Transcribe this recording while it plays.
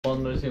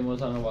1500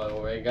 मसँग भएको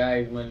भए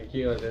गाइस मैले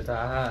के गर्थेँ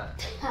थाहा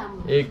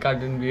 1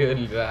 कार्टुन बियर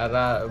लिएर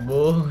आएर बो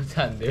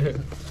छान्थ्यो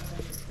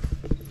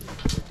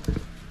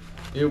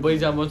यो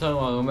पैसा मसँग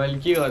भएको मैले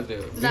के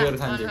गर्थ्यो बियर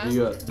खान्थ्यो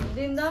बियर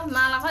दिन त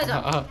माला खै त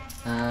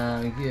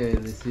के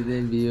सिधै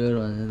बियर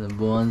भन्छ त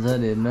भन्छ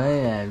हेर्नु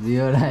है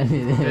बियर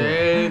हाल्ने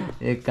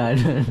 1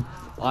 कार्टुन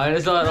होइन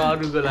सर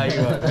अरूको लागि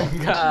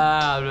भन्दा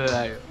हाम्रो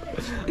लागि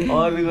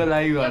अरूको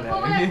लागि भन्दा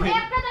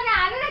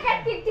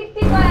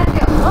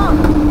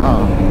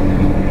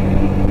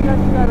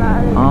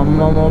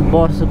आम्मा म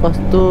बस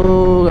कस्तो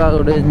गएको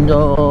रहेछ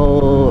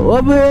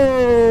अबे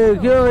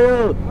के हो यो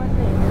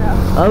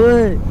अब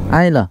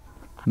आइ ल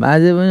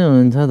बाजे पनि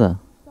हुनुहुन्छ त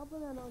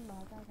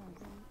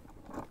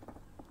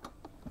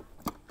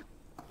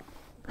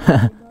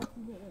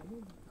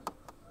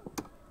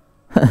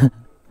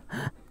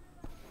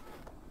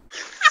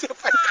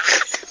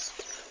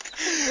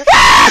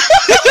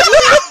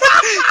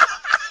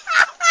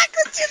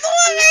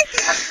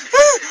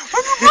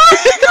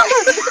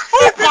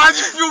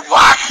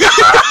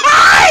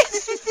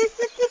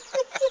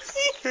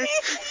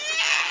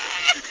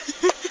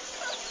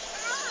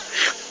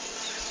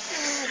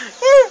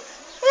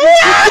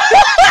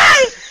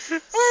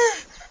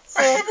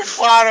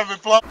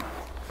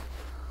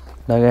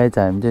लगाइ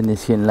चाहिँ हामी चाहिँ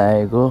निस्किन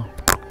लागेको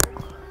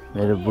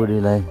मेरो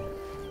बुढीलाई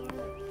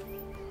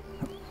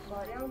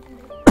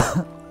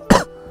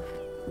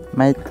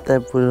माइत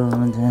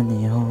पुऱ्याउनु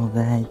जाने हो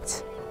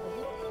गाइज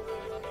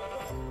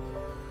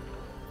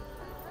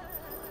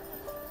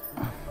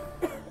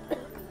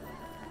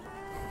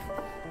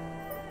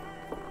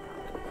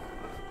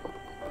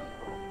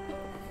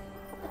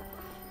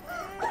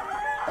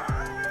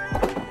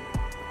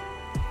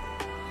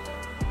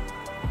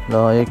ल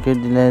एक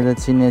केटीलाई त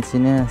चिने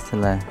जस्तो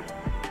लाग्यो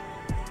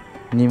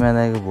निमा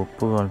दाइको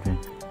भोप्पो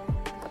गर्लफ्रेन्ड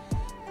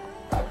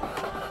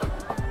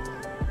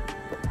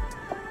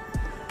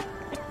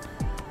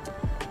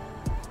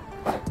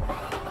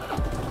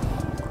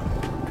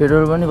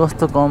पेट्रोल पनि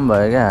कस्तो कम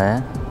भयो क्या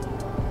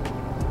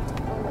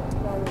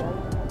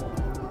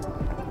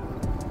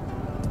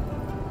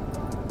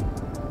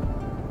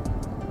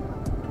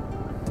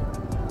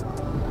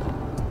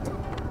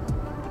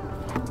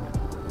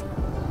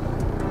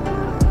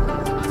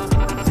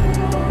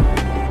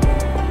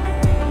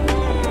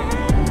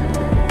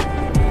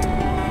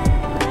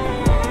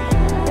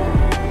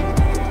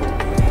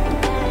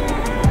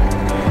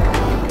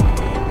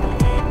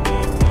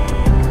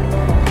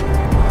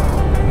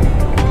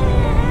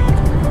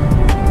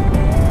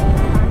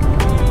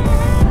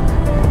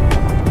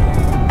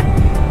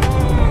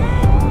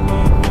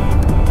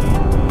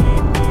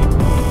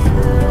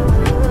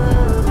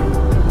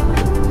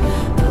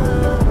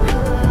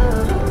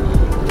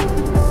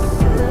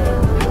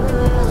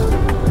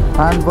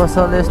पान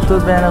पसल यस्तो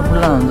बिहान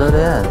खुल्ला हुन्छ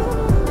रे यार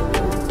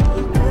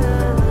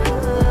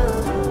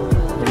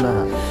खुल्ला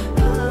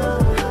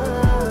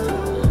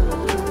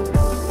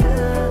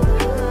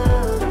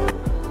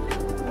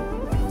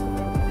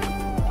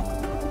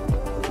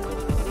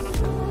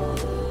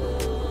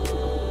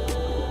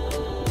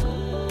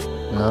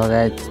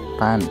लगायत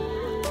पान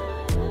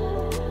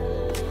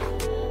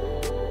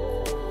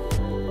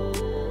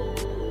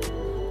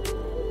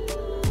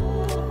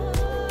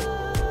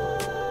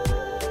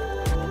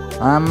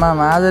आम्मा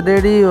आज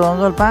रेडी हो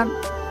अङ्कल पान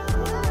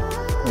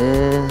ए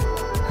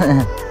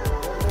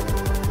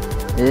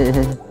ए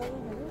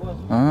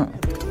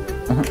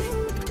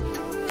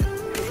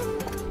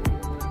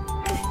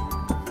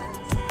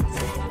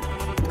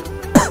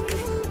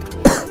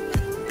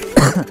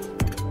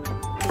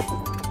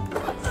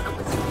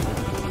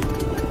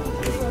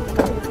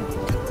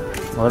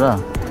हो र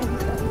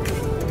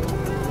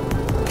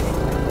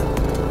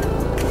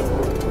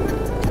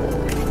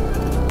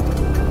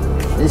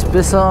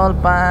स्पेशल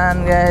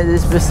पान गाइज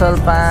स्पेशल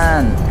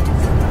पान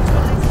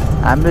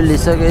हामीले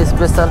लिइसक्यो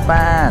स्पेशल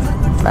पान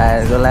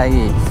भाइहरूको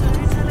लागि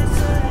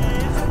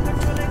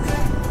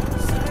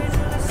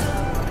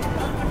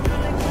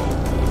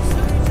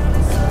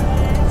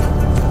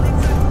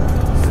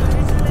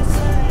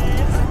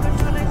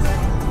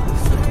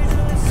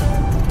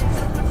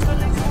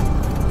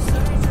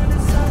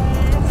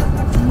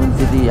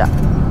मुन्तिरिया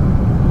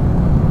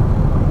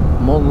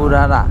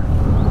मोगुरारा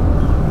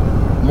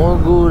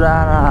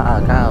मोगुरारा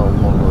कहाँ हो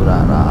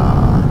मोगुरारा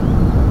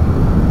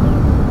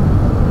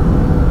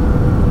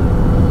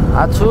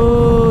आछु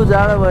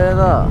जाडो भयो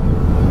त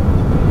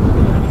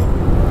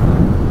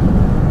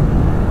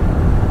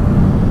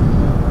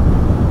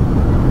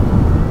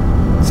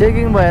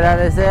चेकिङ भइरहेको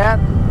रहेछ यार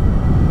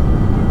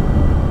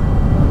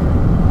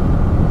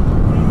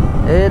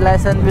ए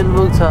लाइसेन्स बिल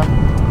बुक छ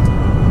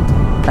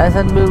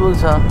लाइसेन्स बिल बुक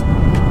छ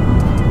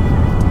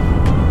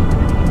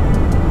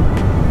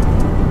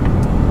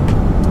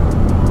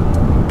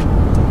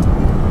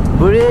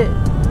बुढी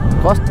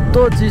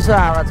कस्तो चिसो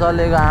हावा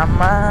चलेको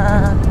आमा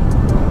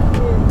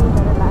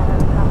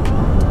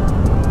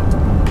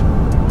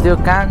त्यो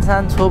कान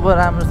सान छोप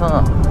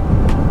राम्रोसँग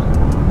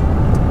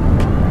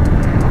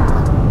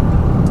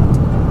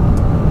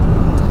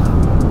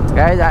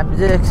गाइज हामी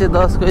चाहिँ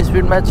 110 को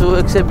स्पिडमा छु,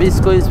 120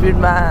 को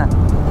स्पिडमा,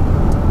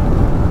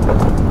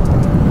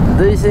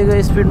 200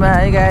 को स्पिडमा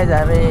है गाइज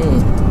हामी।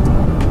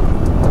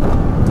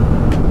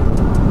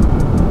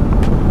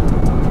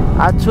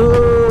 आछु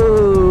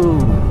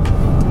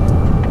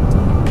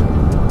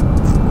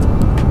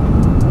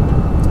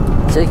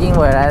चेकिङ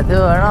भइरहेको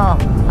थियो होइन,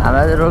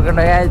 हामीलाई चाहिँ रोकेन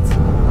गाइज।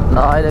 ल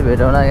अहिले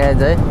भेटौँ न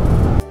गाइज है।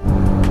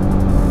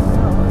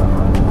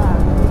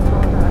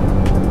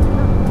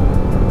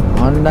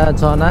 अन्डा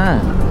चना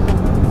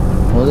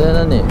हुँदैन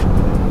नि,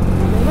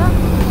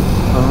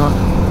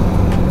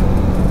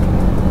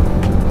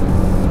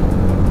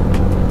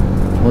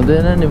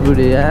 हुँदैन नि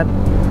बुढी यार।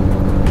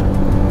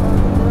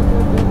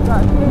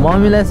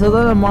 मम्मीलाई सोध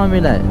न,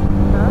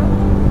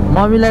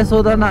 मम्मीलाई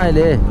सोध न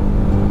अहिले,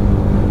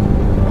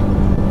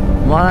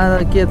 मलाई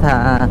त के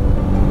थाहा।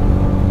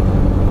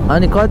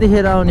 अनि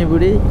कतिखेर आउने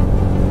बुढी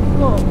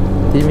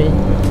तिमी?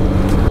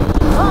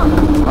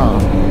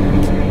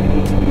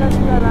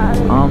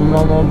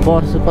 आम्मा म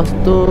बस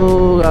कस्तो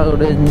गएको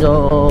डेन्जर।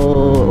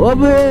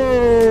 अबे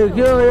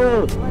के हो यो?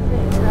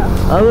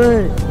 अबे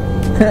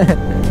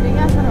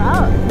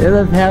यो त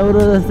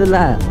फ्याउरो जस्तो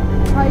ला।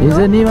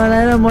 हिजो निमान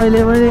आएर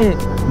मैले पनि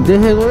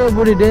देखेको हो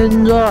बुढी,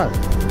 डेन्जर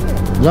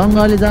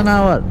जङ्गली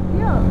जनावर।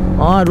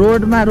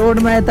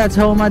 रोडमा यता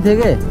छेउमा थियो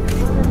के।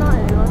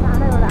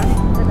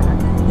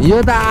 यो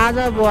त आज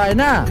भयो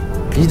होइन,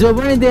 हिजो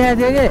पनि देखाएको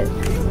थियो के।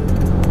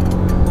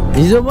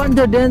 हिजो पनि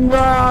थियो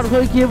डेन्जर,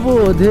 खोइ के पो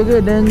हो थियो कि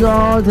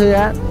डेन्जर थियो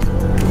यार,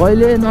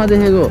 कहिले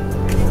नदेखेको।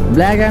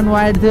 ब्ल्याक एन्ड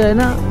व्हाइट थियो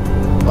होइन,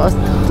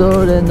 कस्तो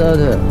डेन्जर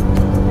थियो।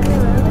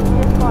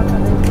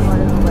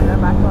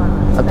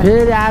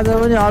 फेरि आज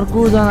पनि अर्को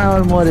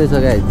जनावर मरेछ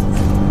गाइस।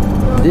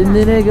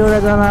 दिनदिनै एउटा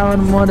जनावर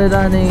मरेर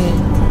अनि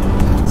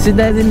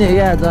सिधाइदिने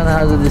क्या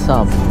जनावर जति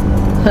सब।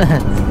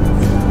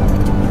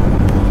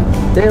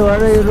 त्यही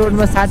भएर यो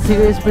रोडमा 60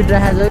 को स्पिड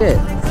राखेको छ कि,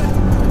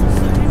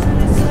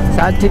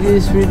 60 को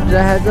स्पिड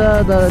राखेको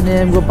छ, तर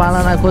नियमको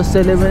पालना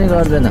कसैले पनि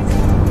गर्दैन।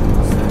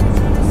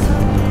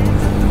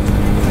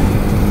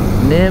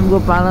 नियमको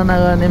पालना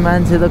गर्ने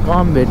मान्छे त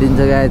कम भेटिन्छ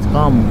गाइस,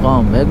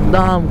 कम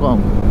एकदम कम।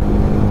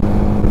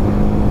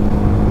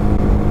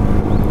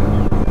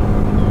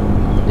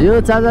 यो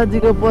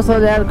चाचाजीको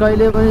पसल यार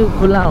कहिले पनि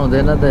खुल्ला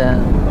हुँदैन त यार।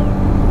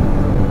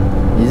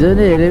 हिजो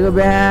नि हेरेको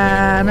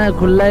बिहान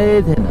खुल्लै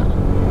थिएन,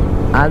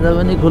 आज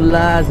पनि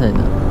खुल्ला छैन।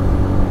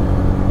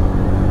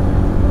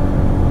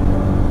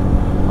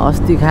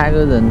 अस्ति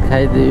खाएको झन्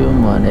खाइदिउँ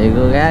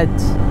भनेको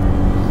गाइस।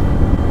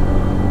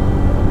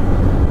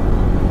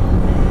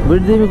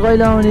 बुढी तिमी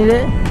कहिले आउने रे?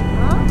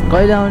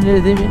 कहिले आउने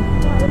रे तिमी?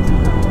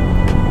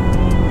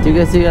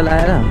 टिका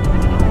लगाएर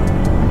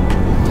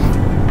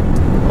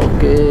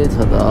ओके छ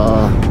त,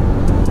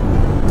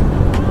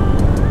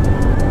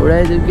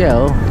 उडाइदिउ क्या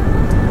हो।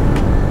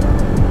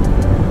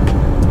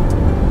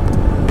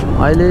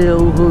 अहिले यो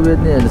उखु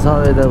बेच्नेहरू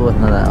सबै त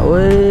बस्न त।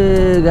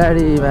 ओए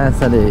गाडी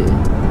माछाले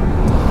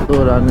कस्तो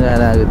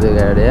रन्गाएर आएको त्यो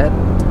गाडी यार।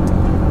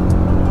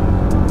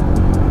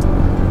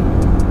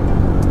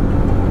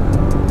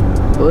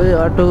 ओए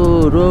अटो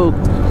रोक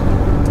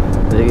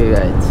देखे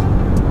गाइस।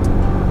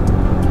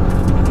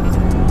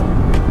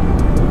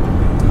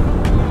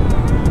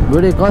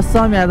 बुढी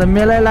कसम यहाँ त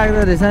मेलै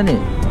लाग्दो रहेछ नि।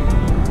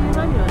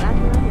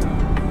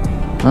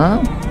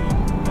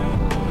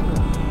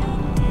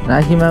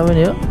 राखीमा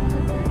पनि हो,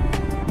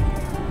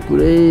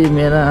 पुरै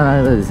मेला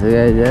लाग्दो रहेछ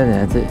गाइस यार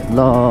यहाँ चाहिँ। ल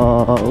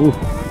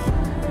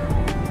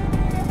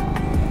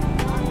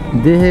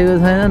देखेको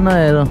छैन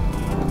नहेरौँ।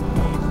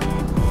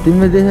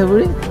 तिमीले देख्यौ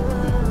बुढी?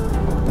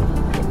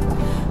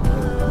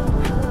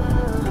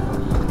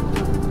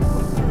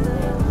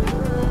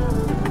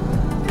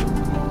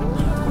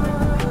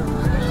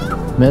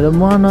 मेरो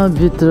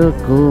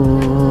मनभित्रको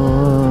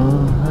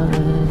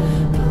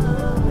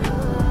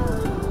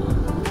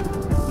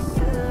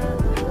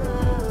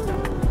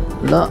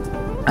ल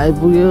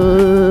आइपुग्यो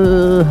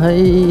है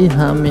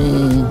हामी।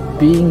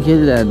 पिङ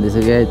खेलिरहँदैछ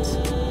गाइस,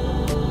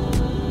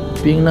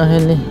 पिङ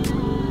नखेल्ने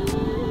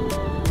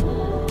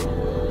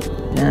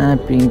यहाँ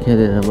पिङ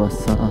खेलेर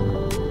बस्छ।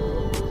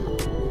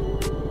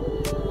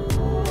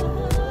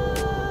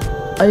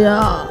 अया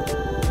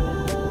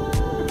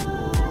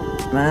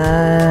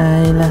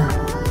माइला,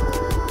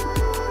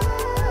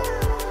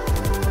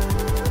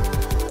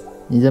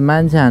 हिजो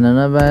मान्छे हान्न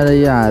नपाएर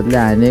यो हातले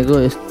हानेको,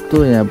 यस्तो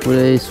यहाँ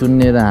पुरै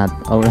सुन्नेर हात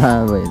औडा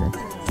भइरहेको।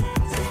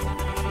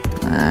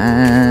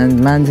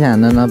 मान्छे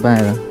हान्न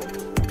नपाएर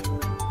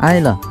आइ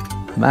ल,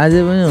 बाजे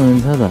पनि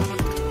हुन्छ त।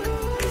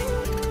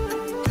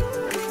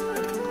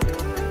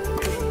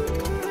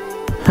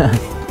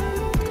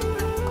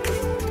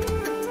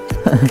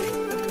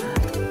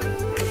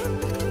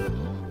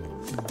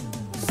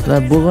 ल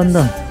बोकन त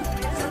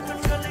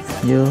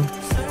यो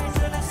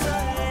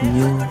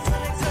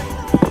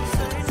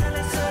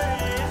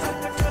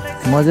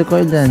म चाहिँ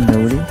कहिले जान्छ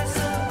बुढी?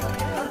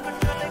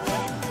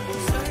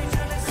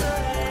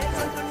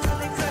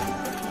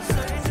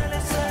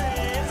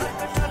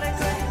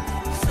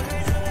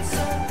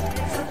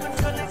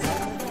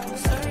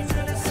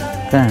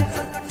 कहाँ?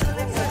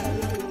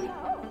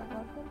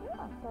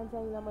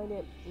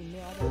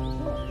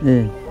 ए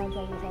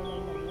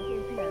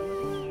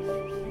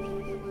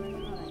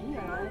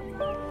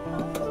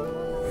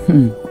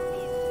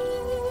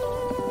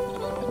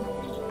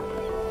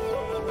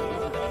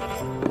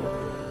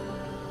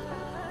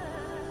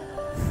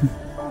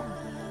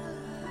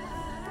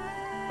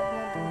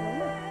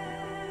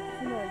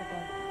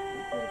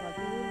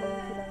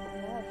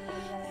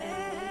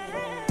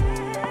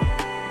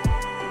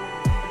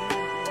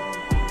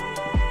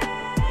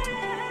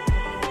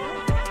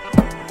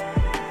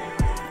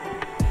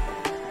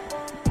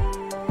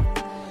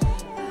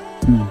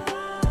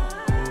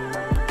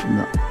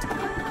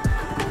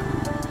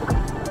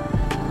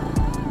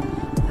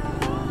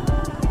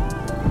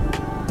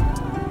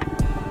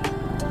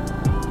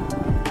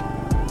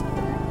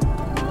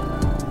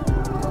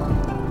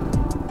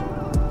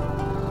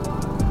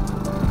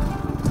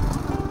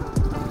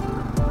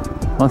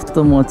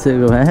कस्तो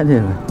मचेको भयो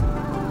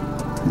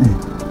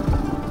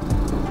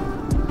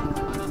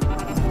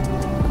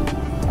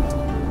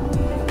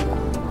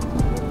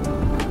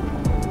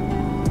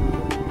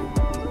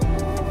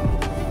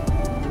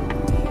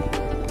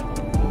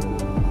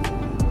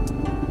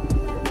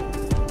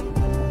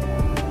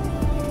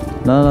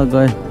ल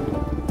गएँ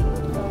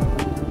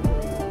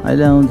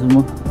अहिले आउँछु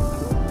म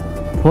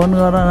फोन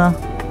गर न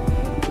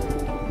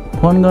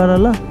फोन गर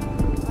ल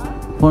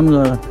फोन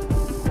गर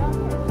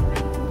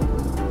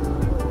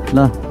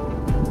ल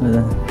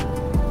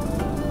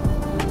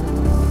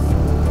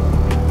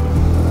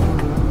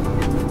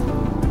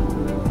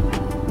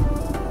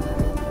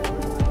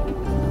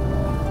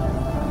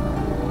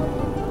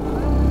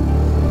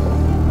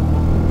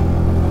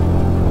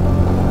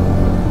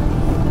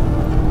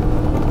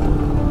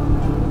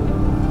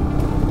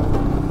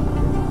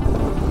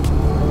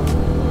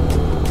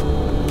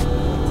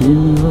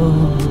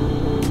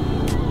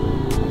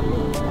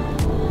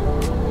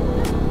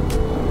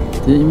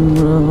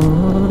तिम्रो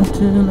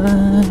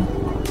होठलाई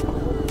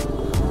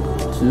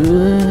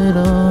छुएर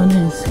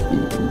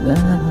निस्किँदा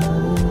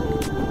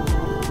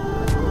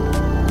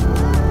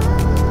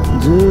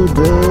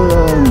झुटो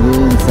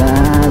रङ्गीन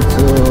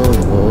साँचो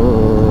हो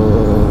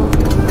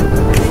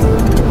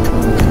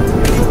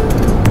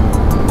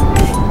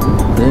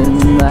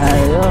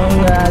तिमीलाई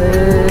अगाडि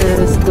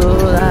यस्तो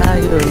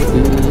लाग्यो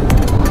कि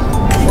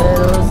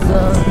मेरो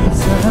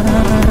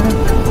संसार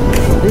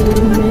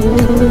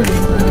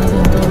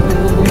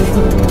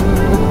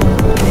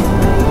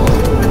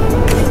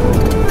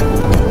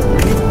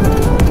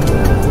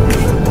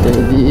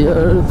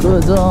को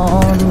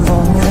जन्म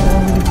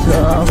हुन्छ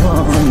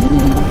भने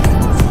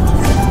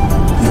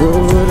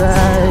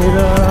दोहोऱ्याएर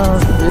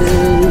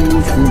फेरि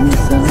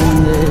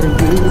तिमीसँगै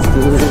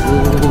बित्यो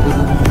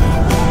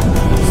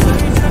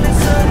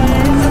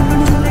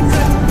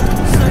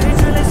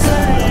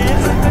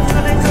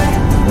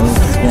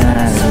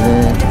मुस्कानले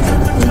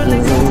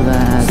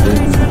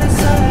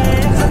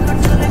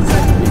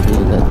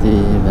विरती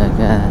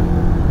भएका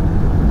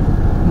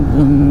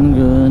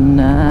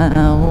गुनगुनाउँदै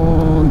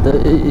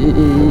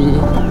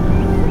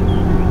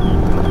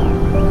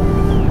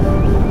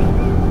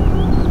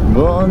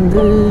बन्द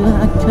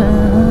आँखा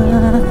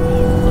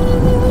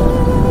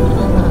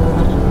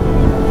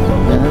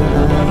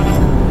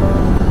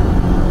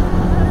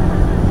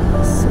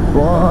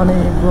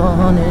पनि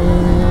पनि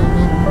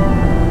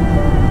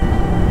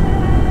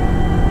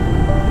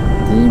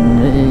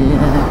तिम्रै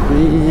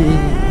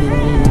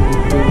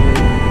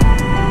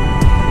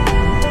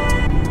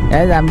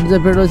हाम्रो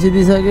चाहिँ पेट्रोल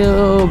सिधिसक्यो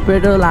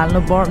पेट्रोल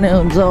हाल्नु पर्ने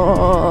हुन्छ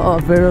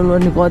पेट्रोल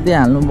पनि कति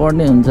हाल्नु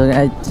पर्ने हुन्छ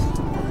गाइज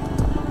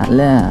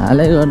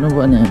हालै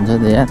गर्नुपर्ने हुन्छ त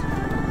यार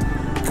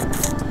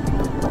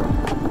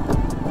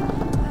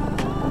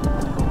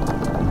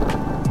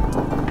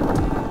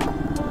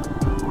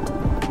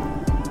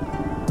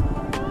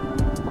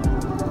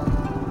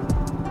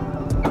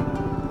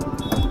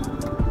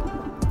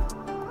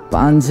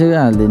 $500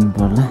 हालिदिनु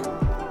पर्ला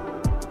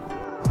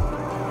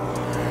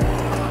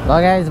ल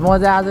गाइज म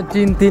चाहिँ आज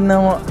 3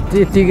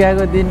 नम्बर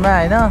टिकाको दिनमा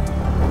होइन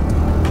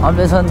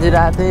अम्बेसनतिर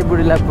आएको थिएँ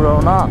बुढीलाई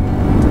पुऱ्याउन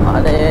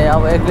अनि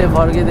अब एक्लै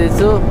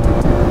फर्किँदैछु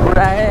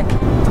पुऱ्याएँ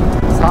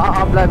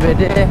सबलाई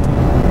भेटेँ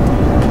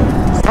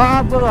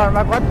सबको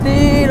घरमा कति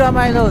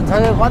रमाइलो हुन्छ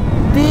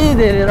कति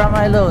धेरै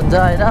रमाइलो हुन्छ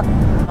होइन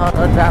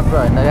राम्रो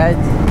होइन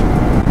गाइज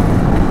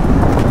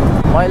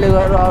मैले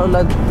गएर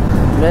अरूलाई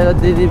मेरो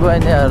दिदी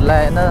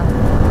बहिनीहरूलाई होइन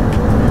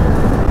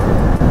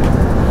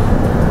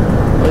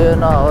उयो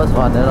नहोस्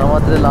भनेर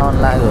मात्रै लाउनु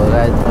लाग्यो हो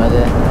गाइज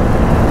मैले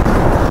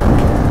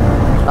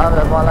अब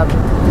मलाई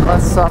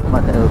कसम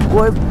भनेको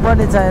कोही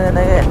पनि चाहिँदैन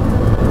के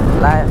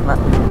लाइफमा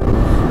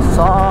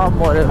सब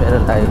मऱ्यो मेरो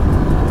लागि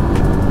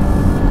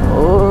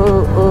ओ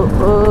ओ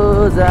ओ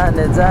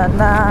जाने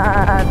जाना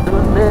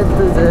ढुन्डे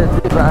तुझे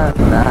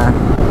दीवाना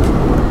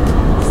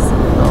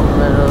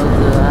मेरो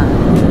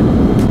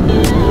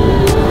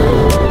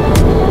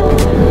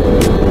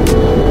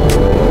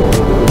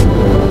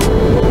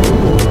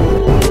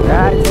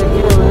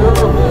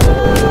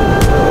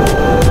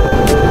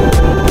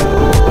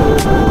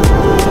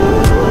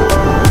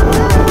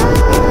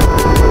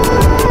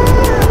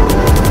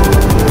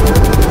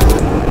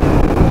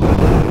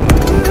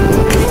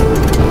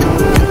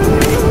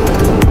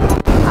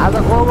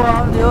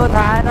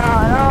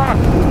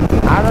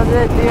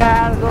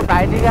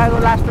भाइटिकाको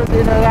लास्टको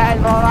दिन हो गाइस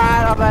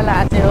मोबाइल रमाइलो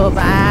हाँस्ने हो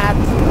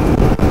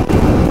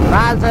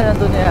माछ छैन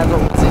दुनियाँको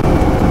खुसी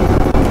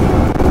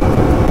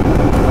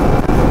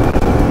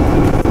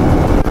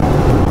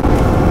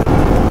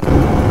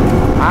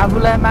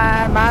आफूलाई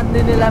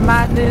मान्दिनेलाई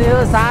मान्दिने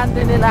हो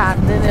शान्तिनीलाई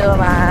हान्दिने हो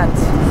माछ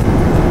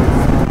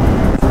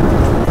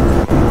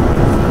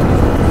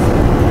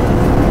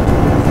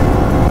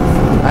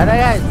होइन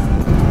गाइस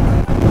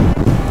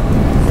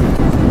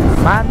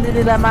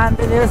मान्दिनेलाई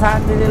मान्दिने हो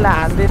शान्तिनीलाई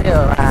हान्दिने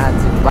हो माछ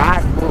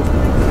भागको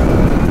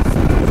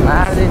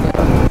मारिदिने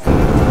हो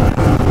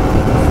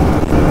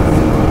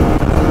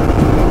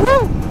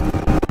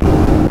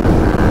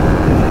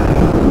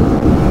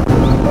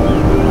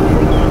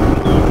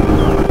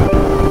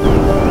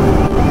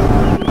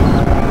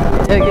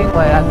checking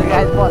भइरहेको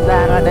गाइस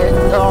बजारमा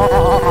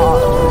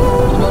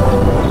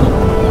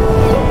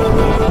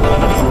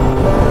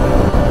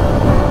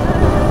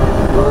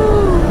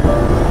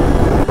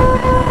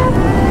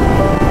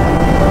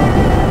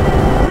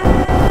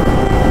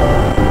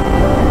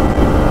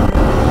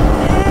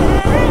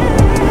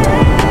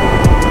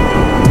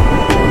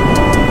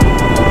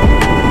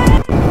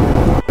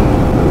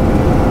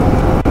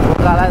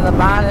बोकालाई त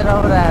बाँधेर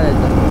उडाएर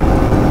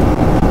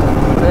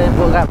पुरै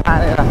बोका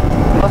बाँधेर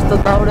कस्तो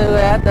दौडेको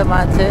या त्यो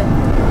मान्छे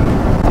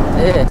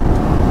ए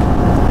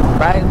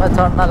बाइकमा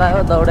चढ्नलाई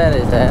हो दौडे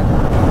रहेछ या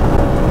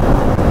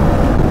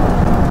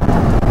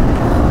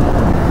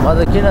म त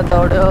किन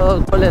दौड्यो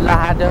कसले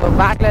लाहाट्यो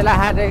बाघले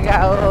लाहाट्यो क्या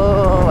हो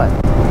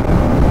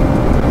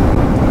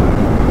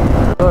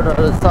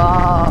रोडहरू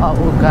सब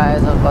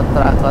उकाएछ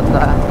कत्रा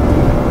कत्रा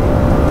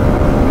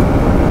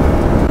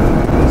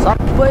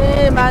सबै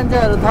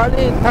मान्छेहरू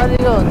थरी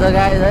थरीको हुन्छ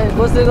गाइस है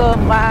कसैको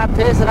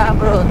फेस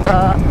राम्रो हुन्छ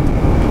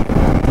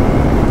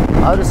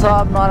अरू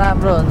सब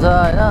नराम्रो हुन्छ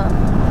होइन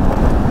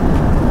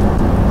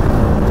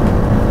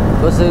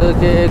कसैको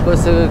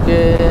के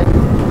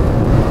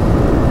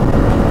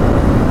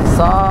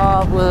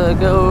सब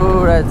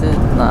एउटा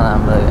चिज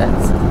नराम्रो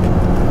गाइस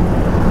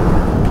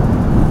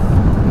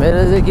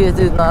मेरो चाहिँ के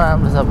चिज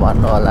नराम्रो छ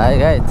भन्नु होला है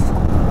गाइस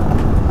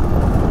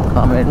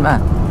कमेन्टमा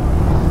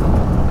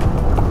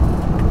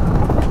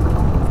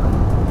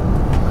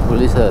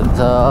पुलिसहरू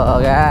छ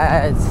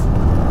गाइस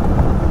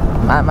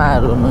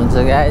मामाहरू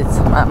हुनुहुन्छ गाइस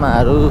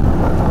मामाहरू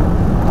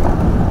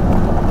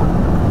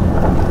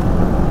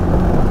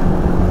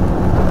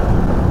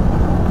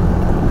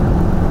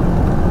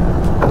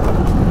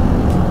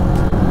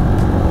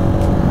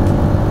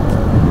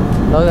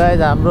ल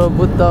गाइस हाम्रो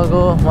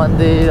बुद्धको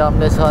मन्दिर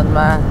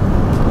अम्बेसनमा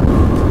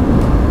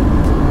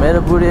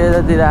मेरो बुढी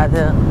यतातिर आएको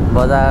थियो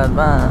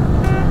बजारमा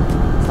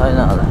छैन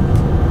होला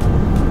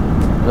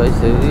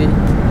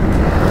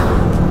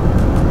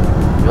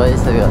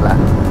गइसक्यो होला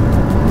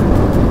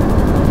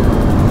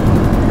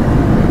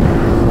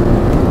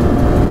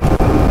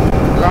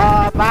ल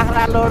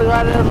बाख्रा लोड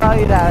गरेर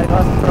लगिरहेको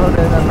कस्तो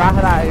रहेछ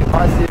बाख्रा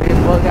खसी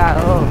बोका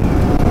हो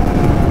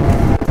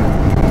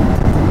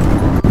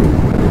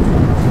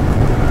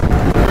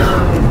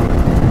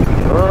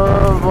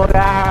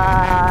बोका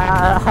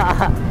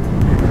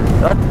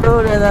कस्तो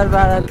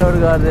रेजरबाट लोड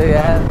गरिदियो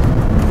यार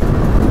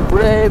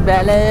पुरै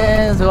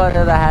ब्यालेन्स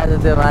गरेर राखेको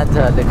त्यो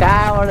मान्छेहरूले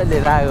कहाँबाट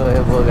लिएर आएको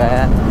यो बोका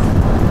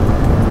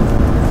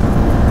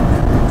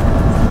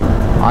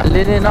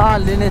हल्लिने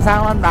नहल्लिने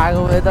सामान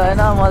भएको भए त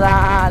होइन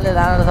मजाले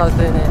लान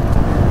सक्थ्यो नि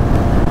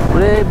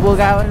पुरै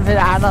बोका पनि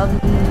फेरि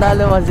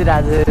आनन्दले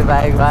बसिरहेको छ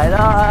बाइकमा होइन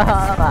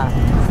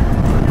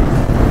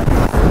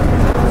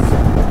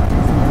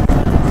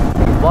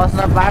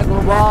बस्न पाएको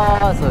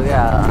बस हो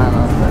क्या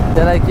आनन्द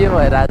त्यसलाई के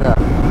भइरहेछ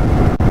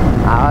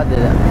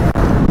हावातिर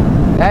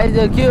गाइस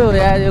यो के हो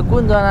यार यो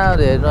कुन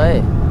जनावर हेर्नु है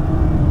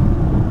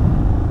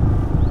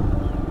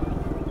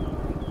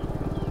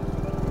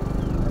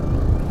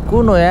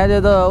कुन हो यार यो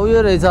त उयो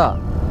रहेछ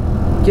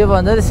के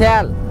भन्छ अरे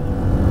स्याल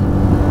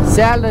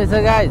रहेछ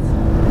गाइस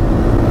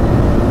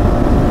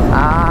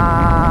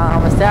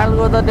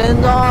स्यालको त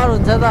डेन्जर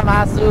हुन्छ त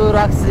मासु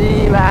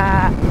रक्सीमा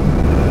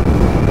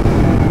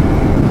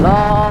ल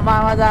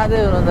मामा जाँदै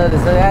हुनुहुँदो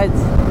रहेछ गाइस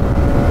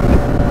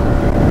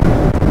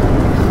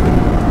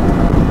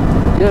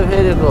यो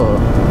फेरिको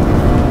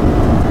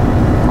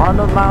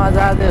अनुप मामा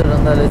जाँदै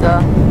हुनुहुँदो रहेछ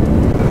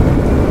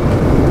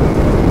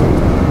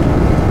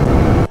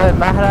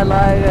बाख्रा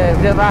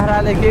लगेको त्यो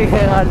बाख्राले के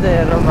गर्छ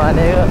हेर्नु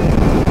भनेको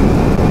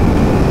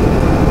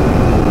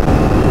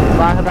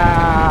बाख्रा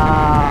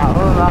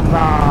हो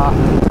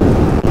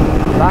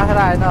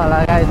बाख्रा होइन होला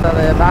गाई तर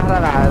बाख्रा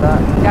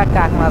राखेर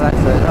काखमा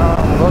राख्छ होइन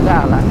बोका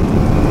होला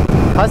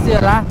खसी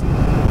होला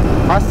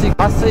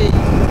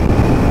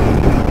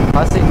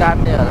खसी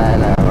काट्ने होला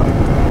यसलाई अब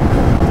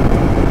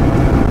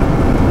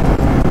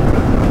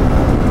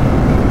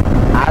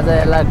आज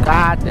यसलाई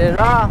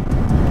काटेर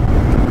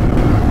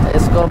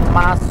यसको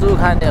मासु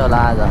खाने होला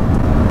आज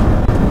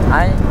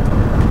है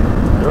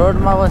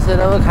रोडमा बसेर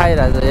पो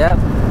खाइरहेको छ यार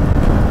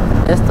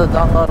यस्तो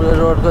जङ्गलको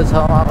रोडको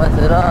छेउमा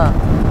बसेर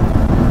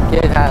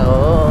के खाएको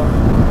हो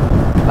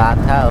भात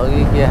खायो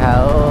कि के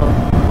खायो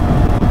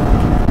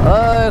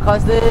ओए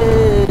खसी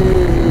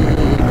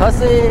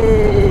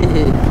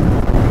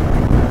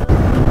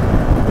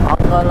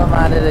अङ्गलो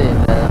मारेर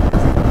हिँड्दैन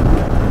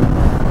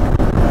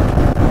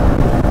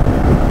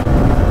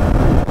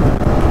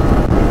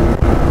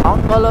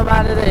अङ्गलो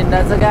मारेर हिँड्दा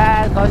छ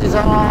गाई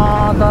खसीसँग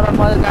तर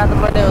मैले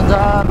जानुपर्ने हुन्छ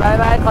बाई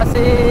बाई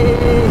खसी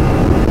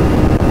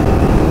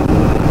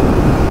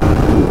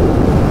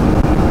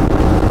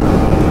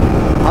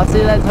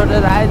खसीलाई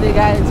छोडेर आइदिए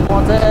गाई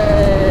म चाहिँ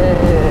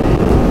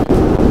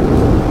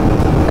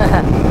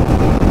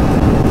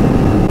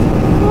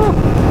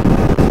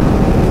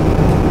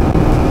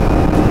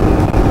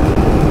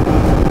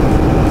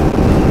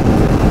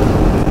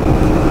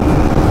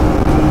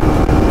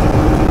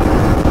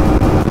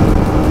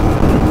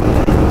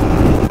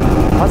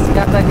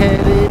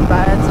Katakeri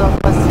pads of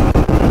Pasi.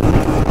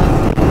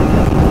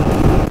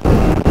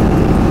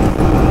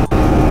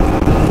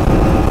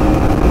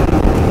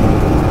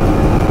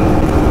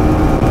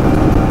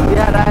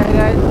 Here I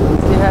guys,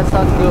 they have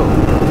such grow.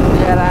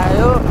 Here I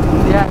go,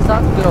 they have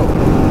such grow.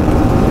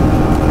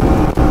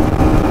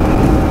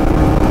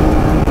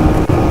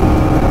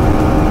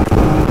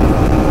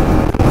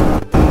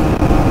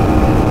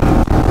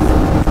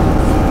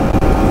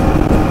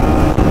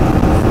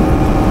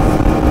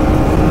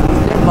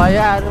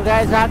 भैयाहरू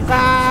गाई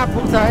कहाँ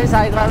पुग्छ है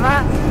साइकलमा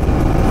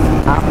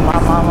आमा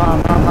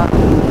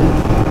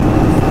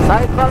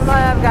साइकलमा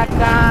यार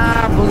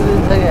कहाँ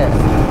पुगिदिन्छ क्या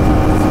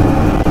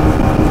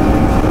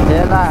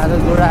ठेलाहरू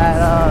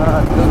गुडाएर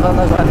दुःख त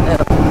गर्ने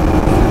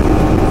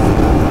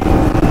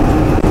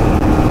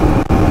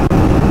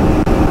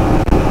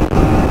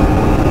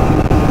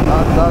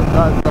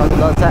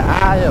दसैँ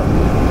आयो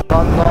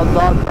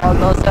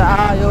दसैँ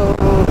आयो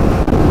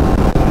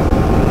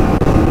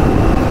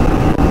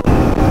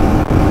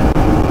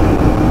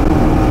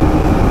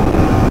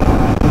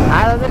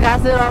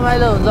खासै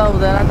रमाइलो हुन्छ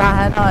हुँदैन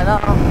थाहा छैन होइन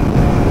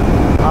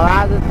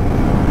अब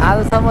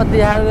आजसम्म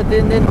तिहारको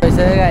 3 दिन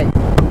भइसक्यो गाई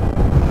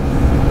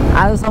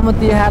आजसम्म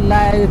तिहार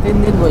लागेको 3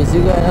 दिन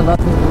भइसक्यो होइन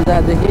लक्ष्मी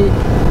पूजादेखि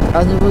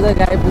लक्ष्मी पूजा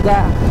गाई पूजा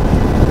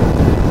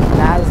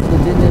आजको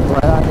 3 दिन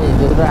भयो अनि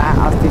हिजो र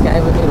अस्ति गाई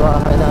पनि गयो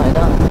होइन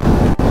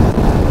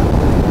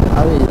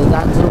अब हिजो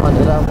जान्छु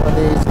भनेर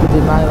मैले स्कुटी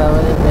माग्दा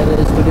पनि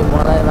मेरो स्कुटी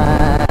मलाइमा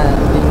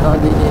दिन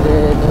नदिने रे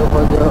न्यु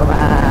खोज्योमा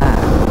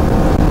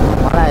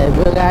मलाई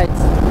हेब्यो गाई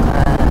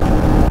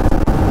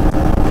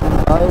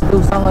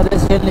डुकसँग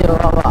रेस खेल्ने हो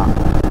अब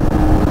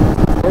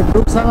यो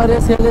डुकसँग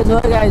रेस खेल्दैछु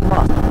है गाइज म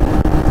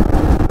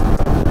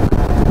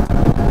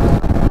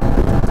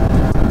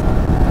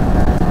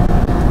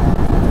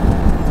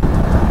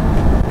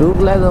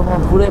डुकलाई त म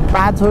पुरै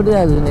पात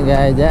छोडिदिइहाल्छु नि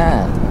गाइज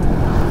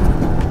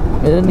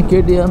मेरो नि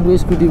केटिएमको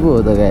स्कुटी पो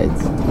हो त गाइज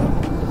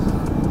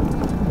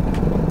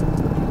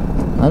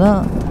होइन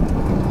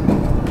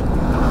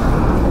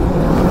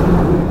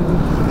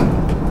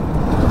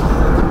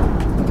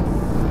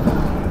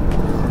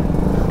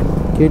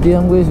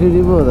केटिएमको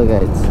स्कुटी पो हो त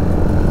गाइज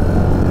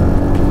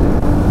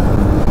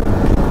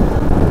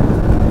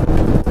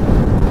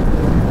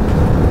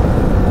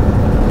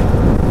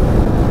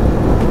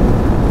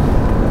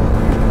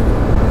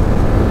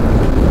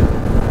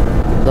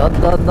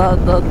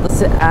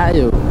दसैँ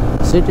आयो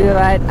सिटी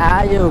राइड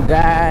आयो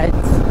गाइज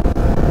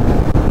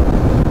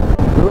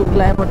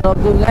रुखलाई म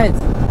टप्छु गाइज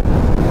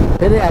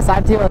फेरि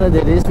 60 भन्दा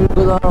धेरै स्पिड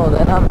कुदाउनु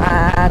हुँदैन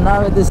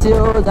नभए त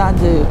स्यो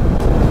जान्छु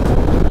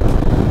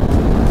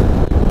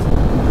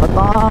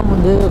खतम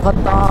हुन्छ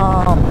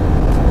खतम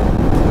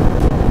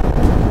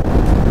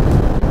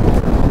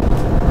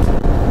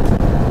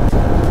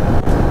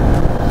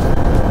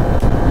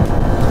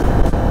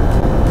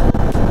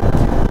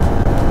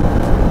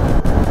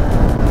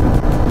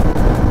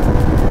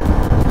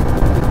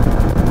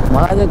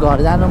मलाई चाहिँ घर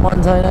जानु मन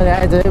छैन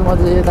गाई चाहिँ म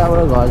चाहिँ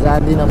यताबाट घर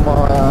जाँदिनँ म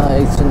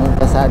एकछिन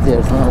उता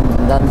साथीहरूसँग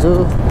जान्छु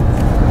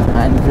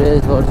माइन्ड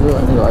फ्रेस गर्छु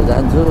अनि घर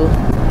जान्छु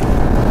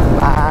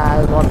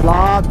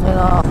मतलब छैन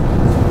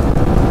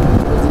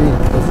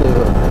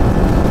कसैको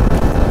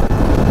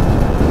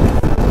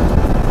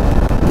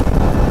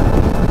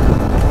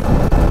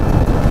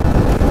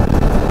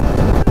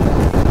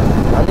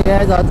अनि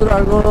गाई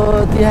हजुरहरूको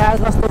तिहार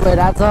कस्तो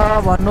भइरहेछ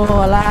भन्नु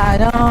होला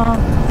होइन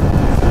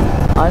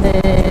अनि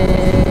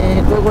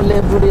कोले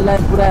बुढीलाई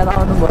पुऱ्याएर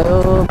आउनुभयो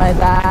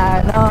माइत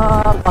होइन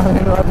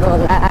कमेन्ट गर्नु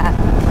होला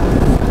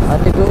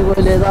अनि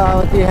कोहीले त अब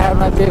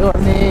तिहारमा के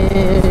गर्ने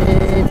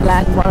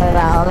प्लान बनाएर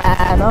होला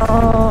होइन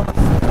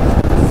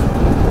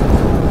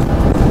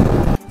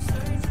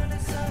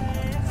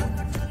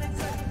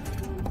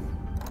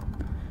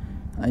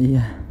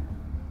आइया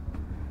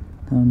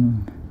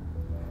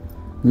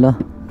ल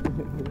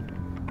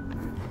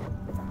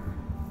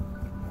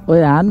ओइ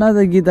हान्न त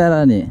गिटार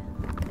अनि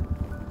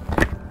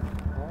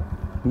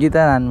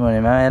गिटार हान्नु भने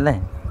मामालाई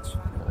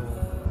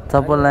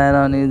चप्पल लगाएर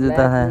अनि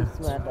जुत्ता खाएर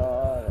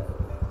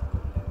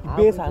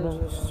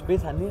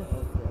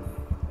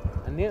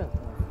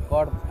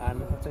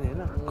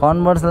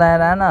कन्भर्स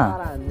लगाएर आएन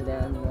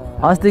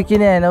अस्ति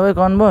किने होइन ओइ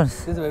कन्भर्स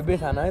त्यसो भए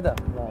बेस हान है त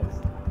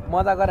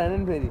मजा गराएन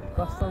नि फेरि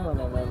कस्तो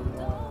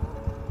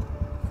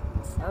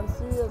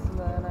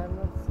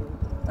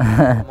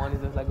मनी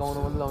जसलाई गाउनु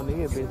पनि लाउने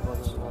कि बेस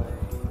बजाउनु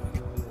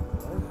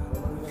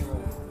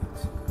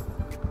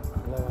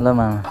ल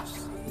मामा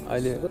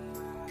अहिले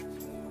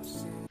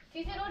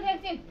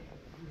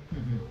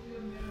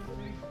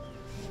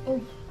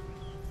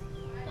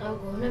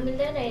घुम्न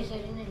मिल्दैन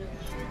यसरी नै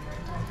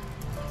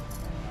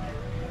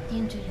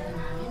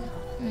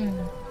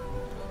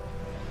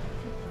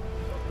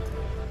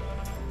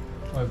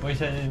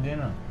पैसा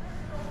दिएन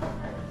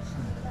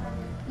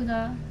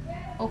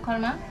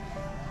ओखरमा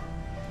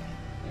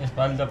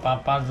यसपालि त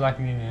 5 लाख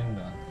दिने नि त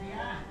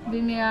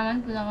बिमिरामा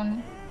पूजा गर्नु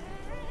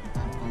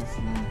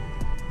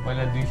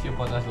पहिला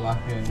 250 लाख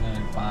दिने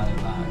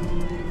 5 लाख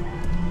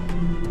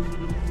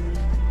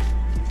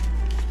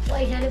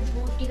पैसाले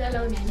टिका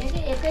लाउने होइन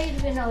कि 1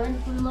 रुपियाँ नभए पनि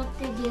फुल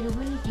मात्रै दिएर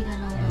पनि टिका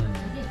लाउने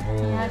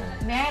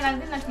ल्याए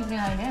लाग्दैन टिप्ने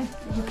होइन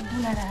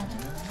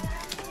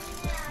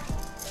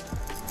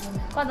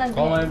कता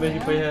कमाएपछि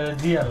पैसा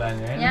दिइहाल्ला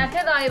नि होइन यहाँ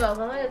थियो त अहिले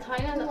भएकोमा यो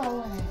छैन त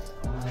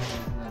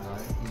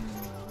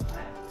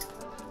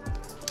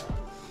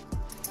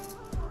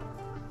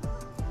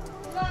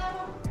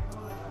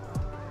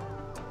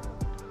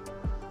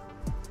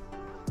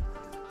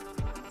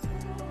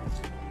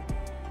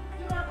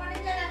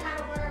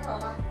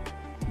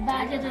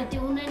बाजे त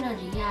त्यो उनै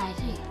नजिक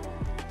आएछ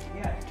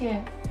के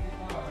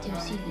त्यो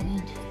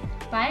सिलिमिट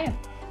पायो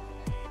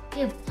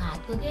के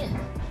हातको के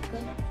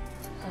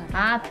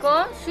हातको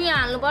सुई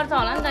हाल्नुपर्छ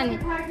होला नि त नि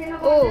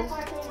ओ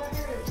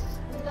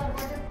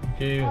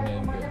केही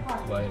हुँदैन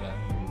बाहिर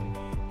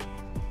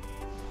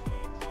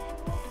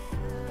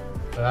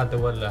रातो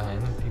बल्ल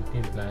होइन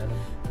टिप लगाएर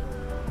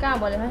कहाँ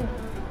बोल्यो भाइ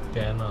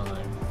त्यहाँ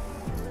नअगाडि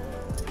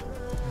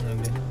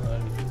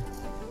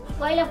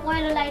पहिला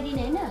पहिलो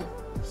लगाइदिने होइन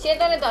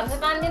सेतोले धर्छ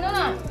तान्दिनु न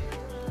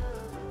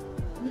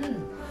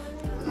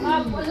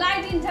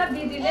लगाइदिन्छ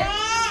दिदीले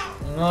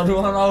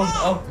नरुवान आऊ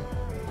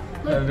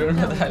रुन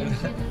थाल्यो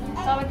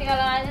सबै टिका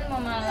लगाइदिनु म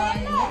मलाई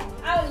लगाइदिन्छु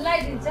आऊ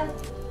लगाइदिन्छ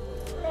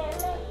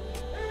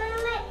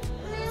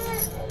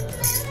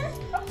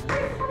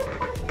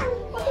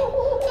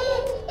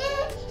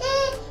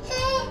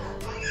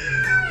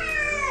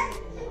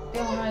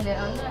त्यो मैले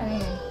अन्त अनि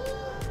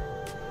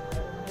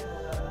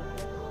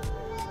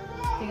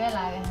टिकै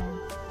लाग्यो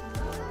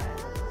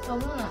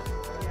सक्नु न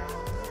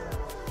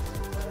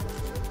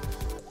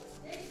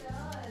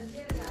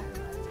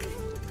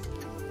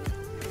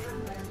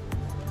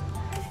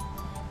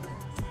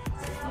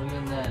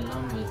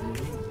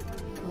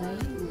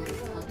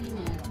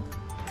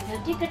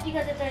टिका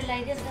टिका त तैँले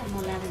लगाइदियो नि त म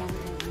लामो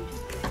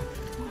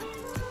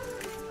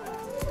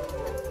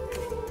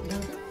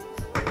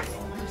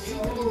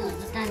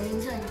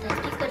तानिदिन्छ अनि त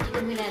टिका टिका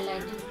मिलाएर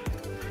लगाइदियो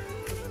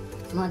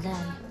मजा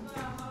आयो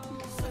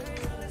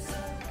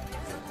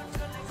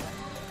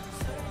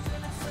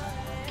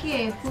के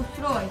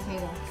फुस्रो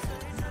भइसक्यो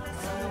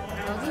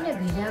किन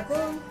भिजाको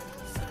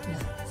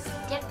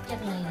ट्याक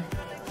ट्याक लाग्यो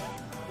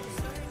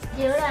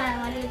एउटा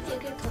आमाले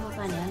एक थोपा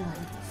पानी हाल्नु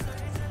भने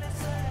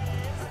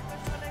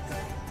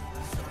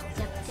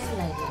ट्याक ट्याक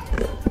लाग्यो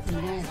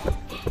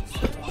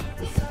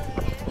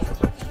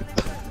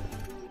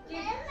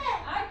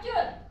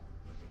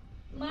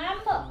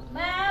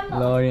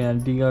ल यहाँ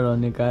टिका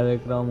लगाउने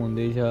कार्यक्रम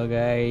हुँदैछ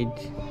गाइड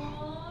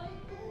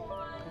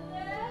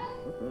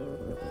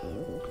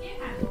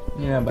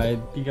यहाँ भाइ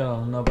टिका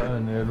लगाउनु नपायो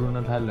भनेर रुन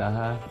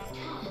थालिरहेको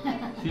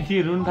सिसी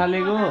रुन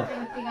थालेको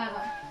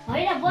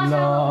होइन बस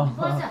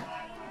बस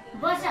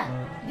बस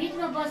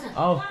बिचमा बस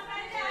आऊ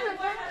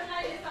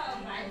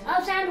औ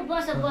सानो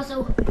बस बस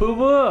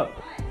फुपू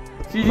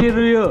सिसी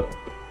रुयो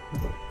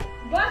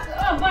बस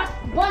बस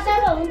बस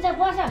अब हुन्छ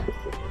बस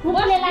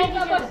फुपूले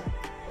लगाइदिन्छ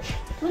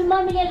फुल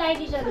मम्मीले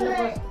लगाइदिइसक्यो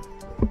बस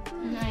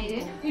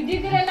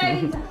दिदीले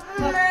लगाइदिन्छ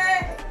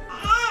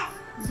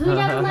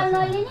दुईटा रुमाल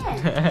नलिने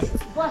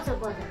बस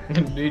बस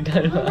दुईटा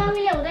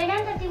मम्मीले हुँदैन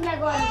नि त तिमीलाई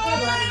गर्नु के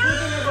भयो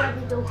दिदीले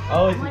गरिदिन्छ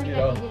आऊ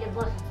मम्मीले दिदीले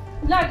बस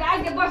ल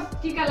आगे बस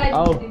टिका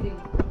लगाइदिन्छ दिदी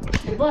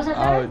बस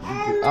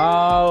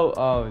आऊ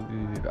आऊ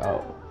दिदी आऊ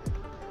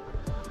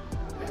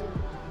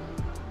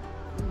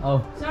आऊ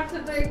सक्छ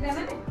त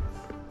एकजना नि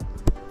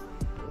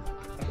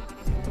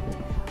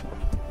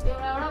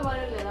एउटा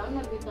गरेर लिएर आउनु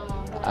न बिचमा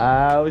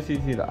आऊ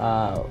सिसी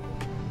आऊ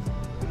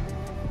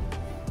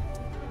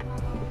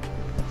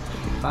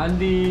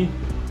कान्दी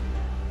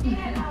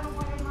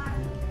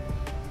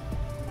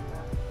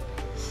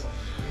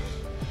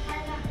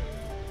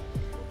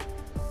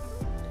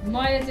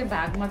मैले चाहिँ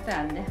भाग मात्रै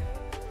हाल्दै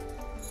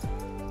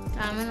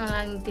कामै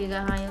नलाग्ने टिका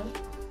खायो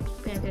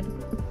प्याकेट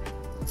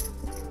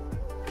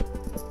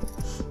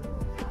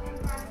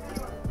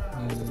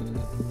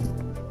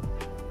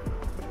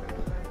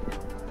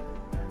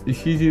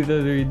सिसी त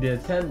रुइदिया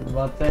छ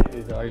बच्चा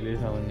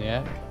अहिलेसम्म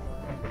यहाँ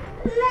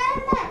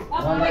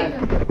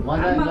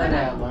मजा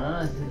गरे भन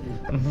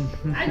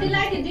न आइदि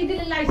लगाइदियो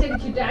दिदीले लगाइसक्यो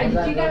छिटो आइदि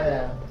टिका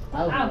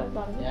आऊ आऊ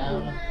यहाँ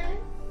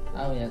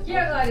आऊ यहाँ के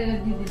गरेन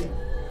दिदीले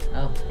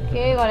आऊ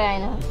के गरे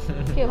होइन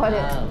के गरे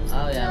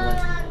आऊ यहाँ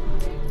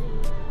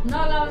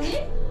नलाउने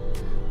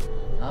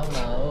आऊ न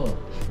हो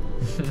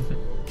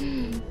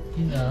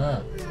किन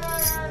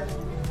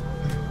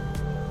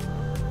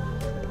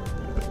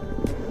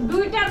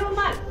दुईटा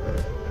रुमाल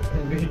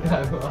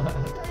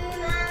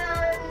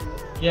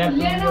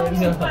लिएर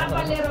आउने पापा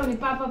लिएर आउने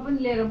पापा पनि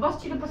लिएर बस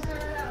छिटो बस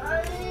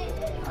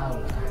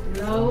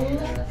लौ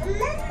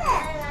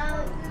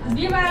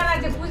बिमारलाई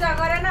चाहिँ पूजा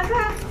गरेन छ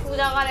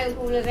पूजा गरेको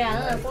फुलले चाहिँ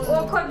हाल्नु न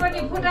ओखर पनि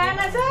फुटाएन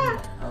छ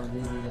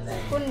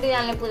कुन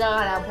दिनले पूजा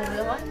गरे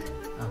फुलले भयो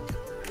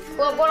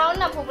को बोलाउनु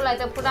न फुपूलाई त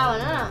फुटा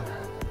भन न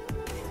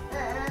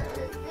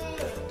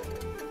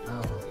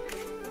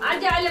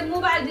आज अहिले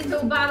मोबाइल दिन्छ उ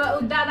बाबा उ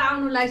दादा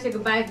आउनु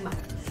लागिसक्यो बाइकमा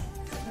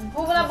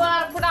फुपूलाई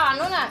बोलाएर फुटा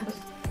भन्नु न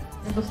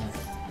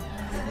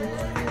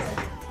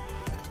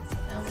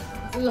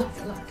ल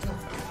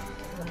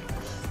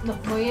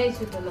म यही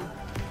छु त ल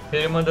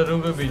फेरि म त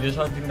रुमको भिडियो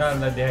सक्दिनँ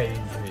नानीलाई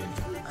देखाइदिन्छु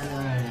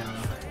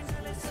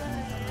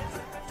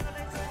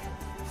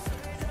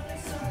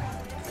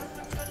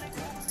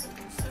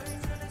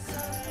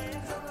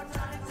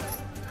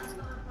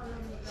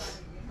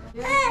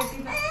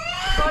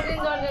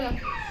गर्दैन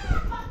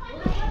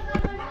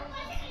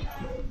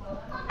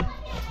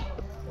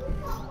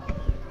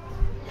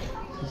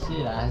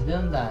हाँस्दै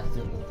नि त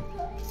हाँस्दै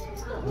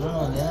रुनु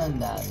हुँदैन नि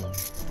त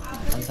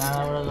आज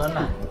कहाँबाट गर्न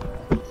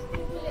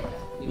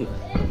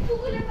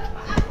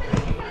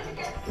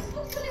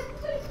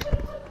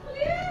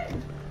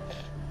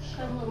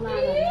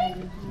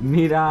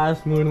निराश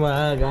मुडमा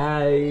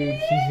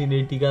गाइस सिसीले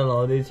टिका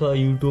लाउँदैछ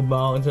युट्युबमा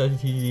आउँछ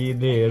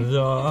सिसीले हेर्छ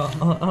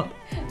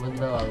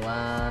बुद्ध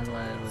भगवान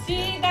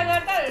सिधा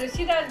गर्दा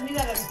सिधा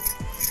निदा गर्दा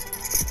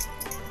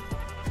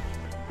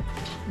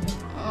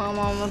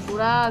आमामा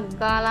पुरा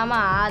गालामा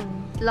हात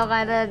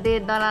लगाएर दे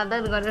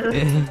दलादर गरेर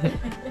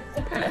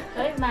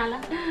है माला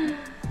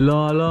ल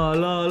ल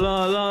ल ल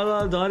ल ल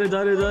झरे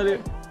झरे झरे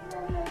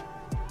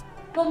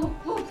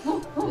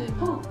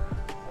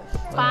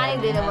पानी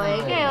दिएर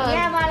भयो के हो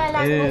यहाँ माला ए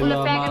लाग्यो ल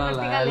प्याकेटमा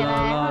टिका लिएर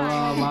आयो।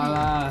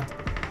 माला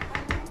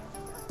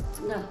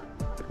ल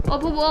ओ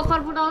फुपू ओखर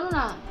फुटाउनु न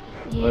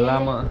होला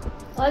म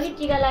अघि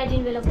टिका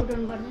लगाइदिनु बेला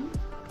फुटाउनु पर्दैन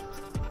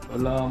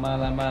ल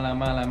माला माला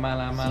माला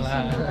माला माला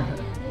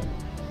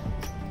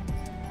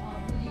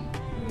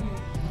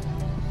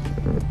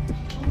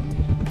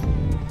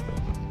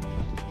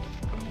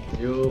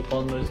यो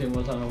 1500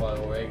 मसँग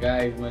भएको भए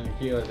गाइस मैले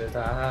के गर्दै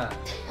थाहा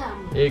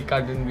एक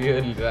कार्टुन बियर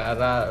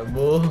लिएर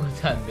बो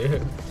छान्थ्यो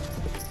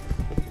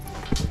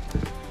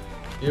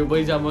यो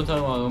पैसा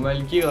मसँग भएको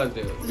मैले के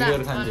गर्थ्यो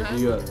बियर खान्थ्यो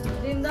बियर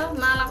दिन्छ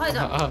माला खै त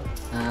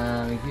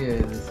के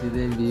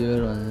सिधै बियर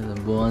भन्छ त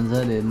भन्छ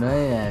हेर्नु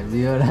है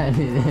बियर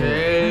हालिदिने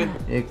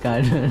एक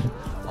कार्टुन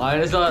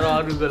होइन सर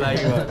अरूको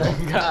लागि भने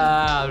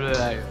हाम्रो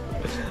लागि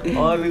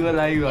अरूको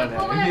लागि भने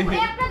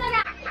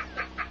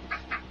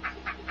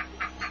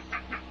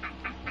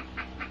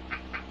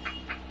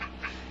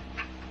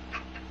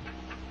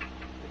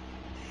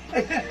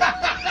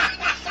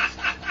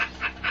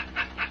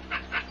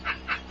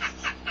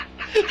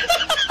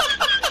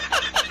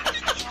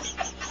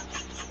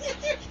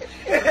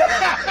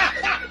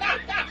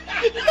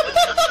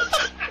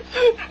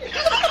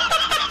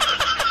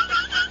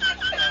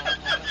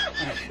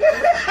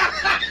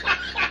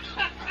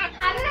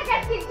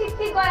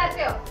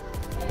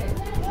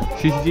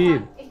शिशिर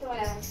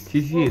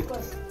शिशिर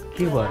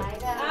के भयो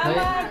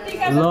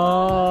ल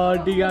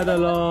टिका त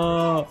ल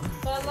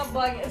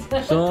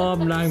सब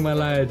नाकमा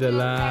लागेछ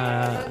ला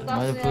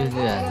मैले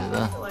पुछिदिइहाल्छु त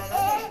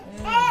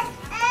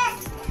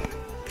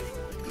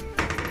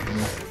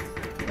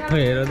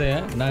हेर त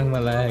यहाँ नाकमा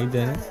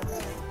लागेको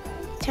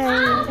छैन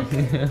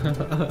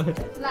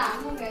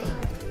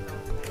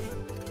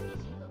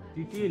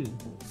टिटिल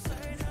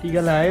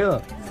टिका लगायो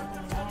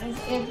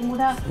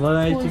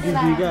लगायो टिटिल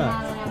टिका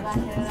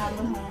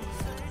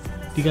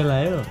टिका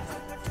लगायो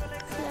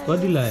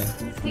कति लगायो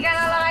टिका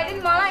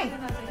लगाइदिनु मलाई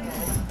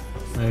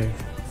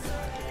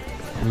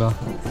ल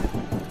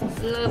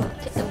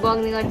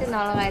बग्ने गर्थ्यो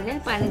नलगाइदिए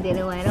पानी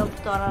धेरै भएर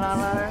तर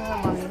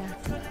बग्दैन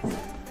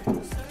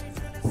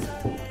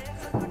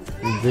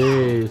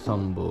जय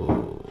शम्भो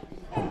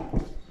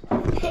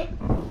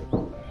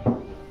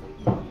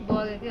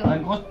बगेको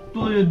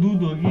कस्तो यो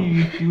दुध हो कि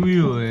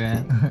उयो हो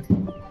यहाँ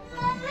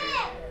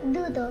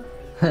दुध हो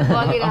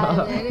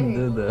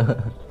दुध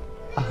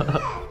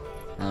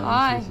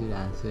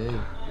हाँस्यो है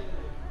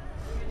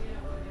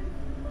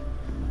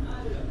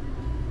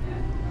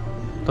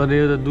तर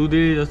यो त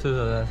दुधै जस्तो छ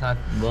साथ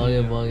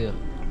बग्यो बग्यो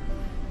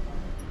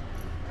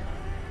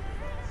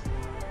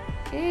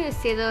ए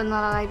सेतो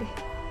नलगाइदिए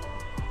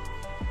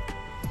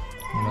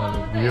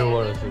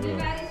भिडियोबाट सुरु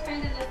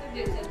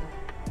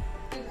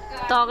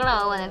तगडा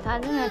हो भने थाहा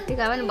छैन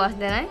टिका पनि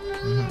बस्दैन है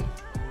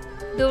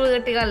दुबुलको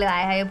टिका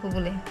ल्याए यो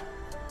फुपूले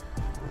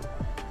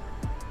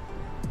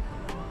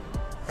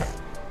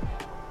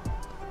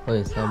ओइ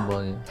सब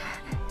बग्यो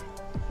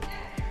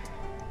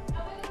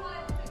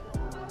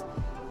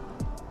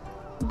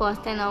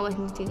बस्दै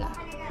नबस्ने टिका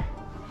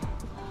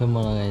खै म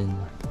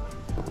लगाइदिन्छु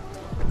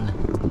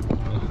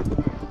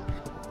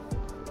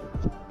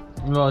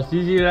ल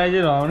सिसीलाई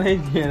चाहिँ हराउनै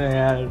थिएन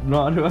यार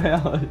नर्वायो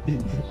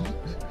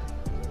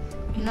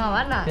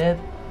नभर न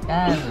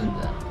कहाँ हुन्छ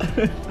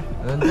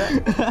हुन्छ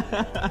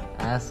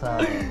आशा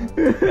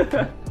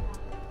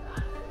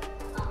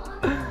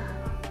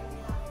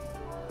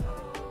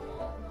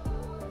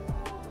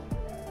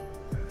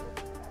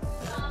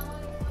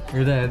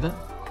हेर्दा हेर्दा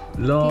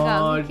ल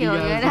टिका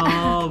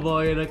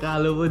बगेर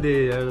कालो पो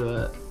देखेको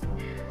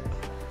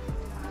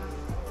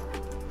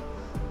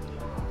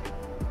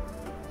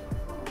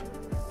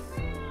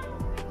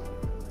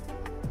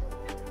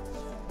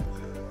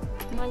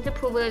मैले चाहिँ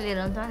फुपूले लिएर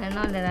आउँछ भनेर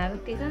नलिएर आएको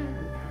टिका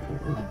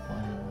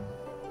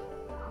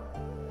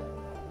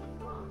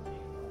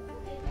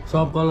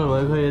सब कलर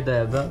भयो खै यता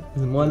हेर्दा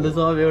मैले त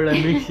सब एउटा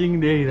मिक्सिङ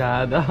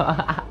देखिरहेको त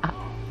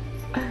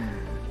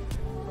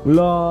ल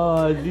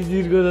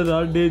दिदीको त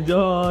झन्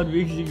डेन्जर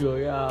मिक्सिङ हो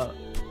क्या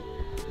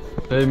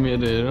खै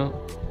मेरो हेर्नु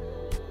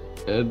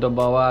यो त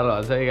बवाल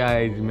भन्छ है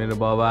गाइज मेरो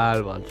बवाल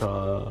भन्छ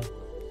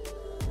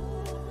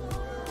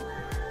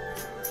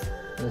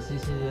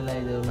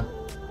लगाइदेऊ न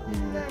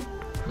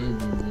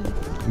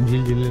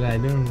झिलझिली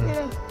लगाइदेऊ न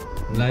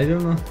लगाइदेऊ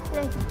न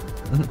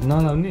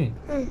नलाउने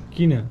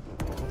किन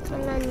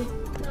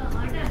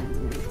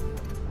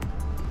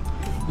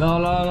ल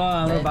ल ल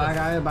हाम्रो बाघ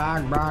आयो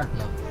बाघ बाघ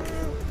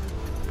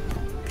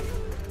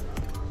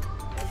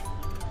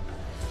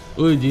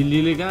ओ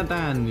झिल्लीले कहाँ त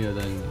हान्ने हो त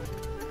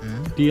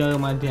टिकाको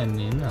माथि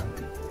हान्ने होइन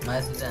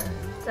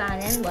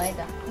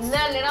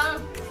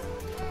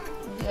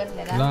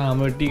ल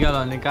हाम्रो टिका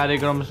लाउने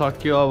कार्यक्रम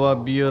सक्यो अब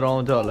बियर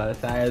आउँछ होला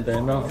सायद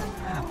होइन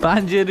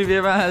 500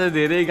 रुपियाँमा आज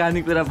धेरै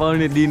खानेकुरा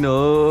पाउने दिन हो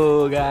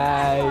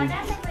गाइस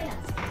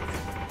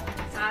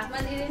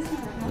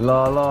ल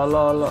ल ल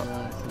ल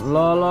ल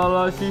ल ल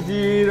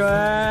शिशिर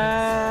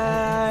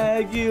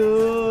के हो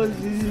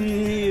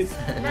शिशिर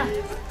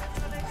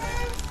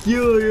के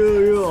हो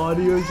यो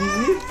हरियो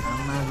शिशिर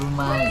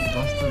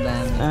कस्तो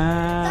दामी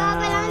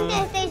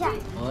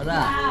हो र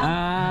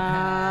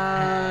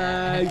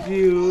के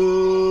हो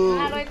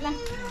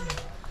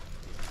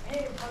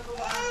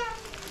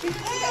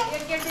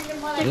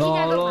ल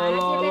ल ल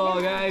ल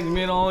गाइस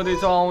मेरो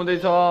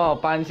आउँदैछ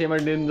 500 मा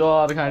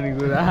डेन्जर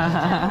खानेकुरा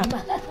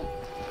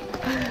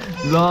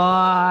ल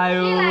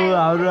आयो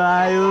हाम्रो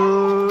आयो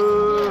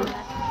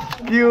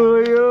के हो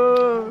यो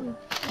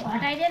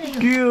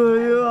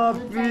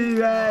अपी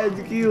गाइस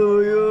के हो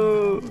यो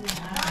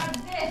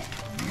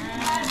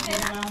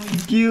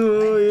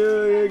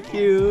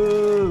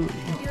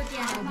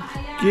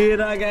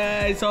केरा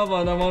गाइस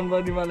सबभन्दा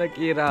मनपर्ने मलाई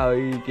केरा हो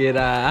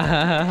केरा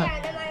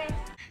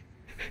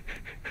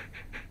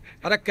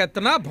अरे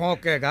कितना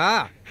भौंकेगा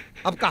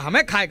अब का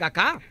हमें खाएगा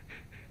का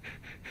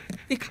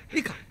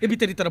ये भी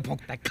तेरी तरफ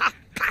भौंकता है खा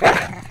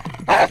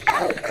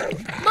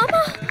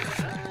मामा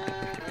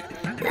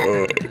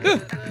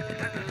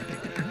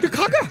ये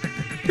खा गया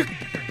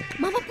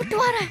मामा पुट्टू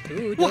आ रहा है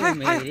वो है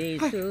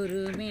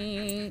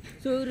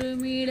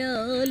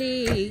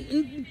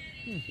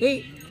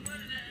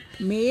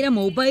मेरा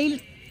मोबाइल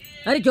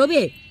अरे जो भी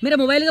है मेरा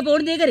मोबाइल का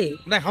पोर्न देख रहे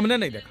नहीं हमने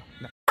नहीं देखा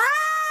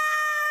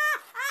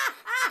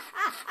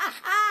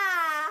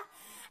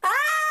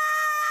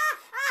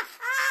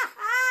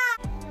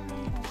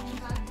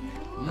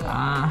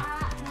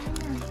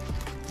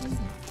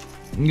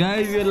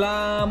गाइस यो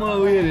लामो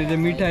उयो रहेछ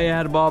मिठाई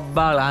यार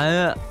बब्बाल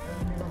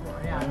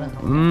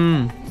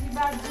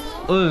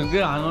ओ के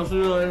हाल्नु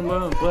सुरु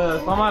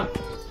सामान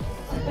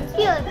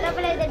के हो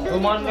तपाईलाई त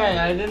मन गाइ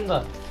आइदिनु नि त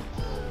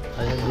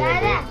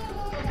दादा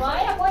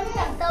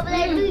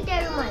तपाईलाई दुईटा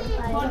रुमाल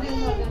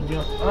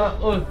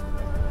ओ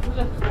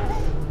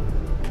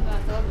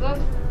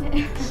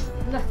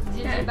ल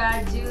जिजी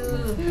बाजु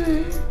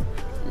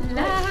ल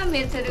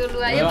मेरो छोरीको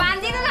लुगा यो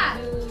बान्दिनु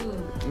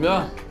न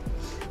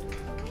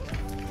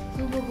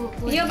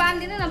यो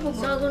बान्दिनु न फुपू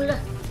सगुन ल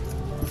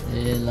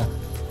ए ल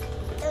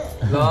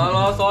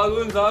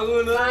सगुन कस्तो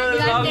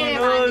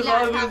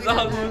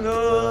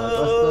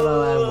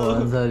रमाइलो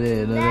भन्छ अरे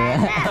हेर्नु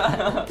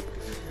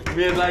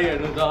मेरो लागि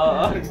हेर्नु त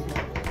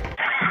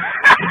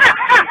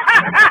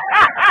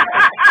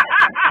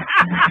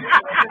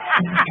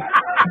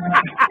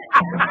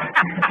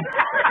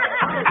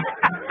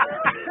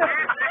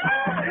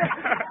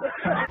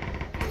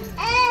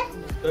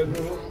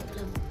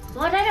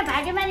पर्दैन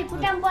भाग्यमानी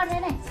खुट्टामा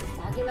पर्दैन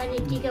भाग्यमानी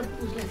टिका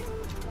पुग्छ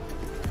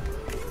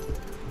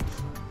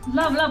ल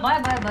भयो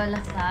ल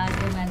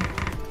भाग्यमानी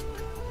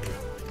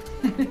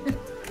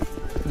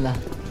ल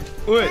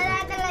ओए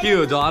के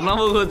हो झर्न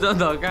पो खोज्छ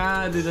त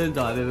कहाँदेखि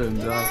झरेर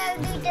हुन्छ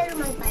दुईटा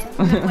रुमाल पायो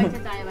पैसा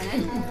चाहियो भने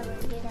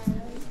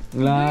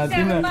ल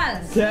तिम्रो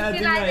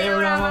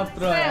एउटा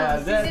मात्र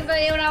सिसिरको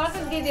एउटा मात्र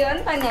दिदी हो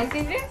नि त नि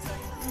सिसि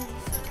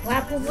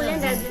वहाँ पुपुले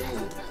दाजु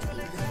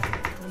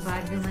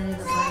भाग्यमानी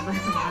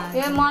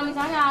यो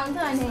मम्मीसँग आउँछ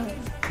अनि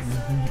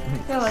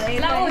त्यो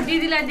भएर ल ऊ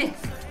दिदीलाई दे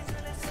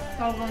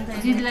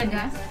दिदीलाई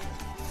दे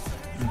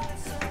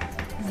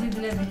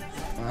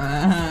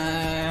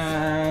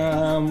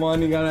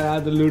मनिकालाई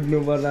आज लुट्नु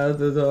पर्ला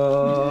जस्तो छ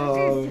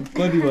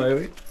कति भयो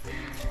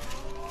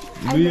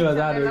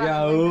 2000 हो क्या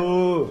हो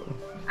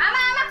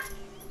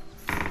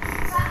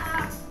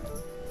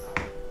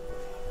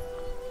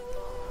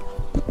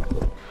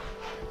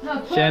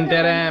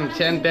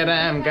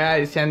सेन्टेराम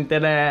गाइस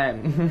सेन्टेराम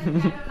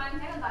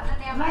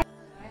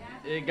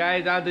ए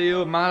गाइस आज यो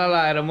माला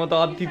लगाएर म त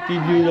अतिथि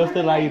बिउ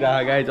जस्तो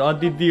लागिरहेको गाइस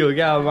अतिथि हो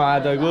क्या अब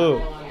आजको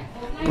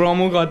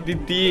प्रमुख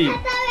अतिथि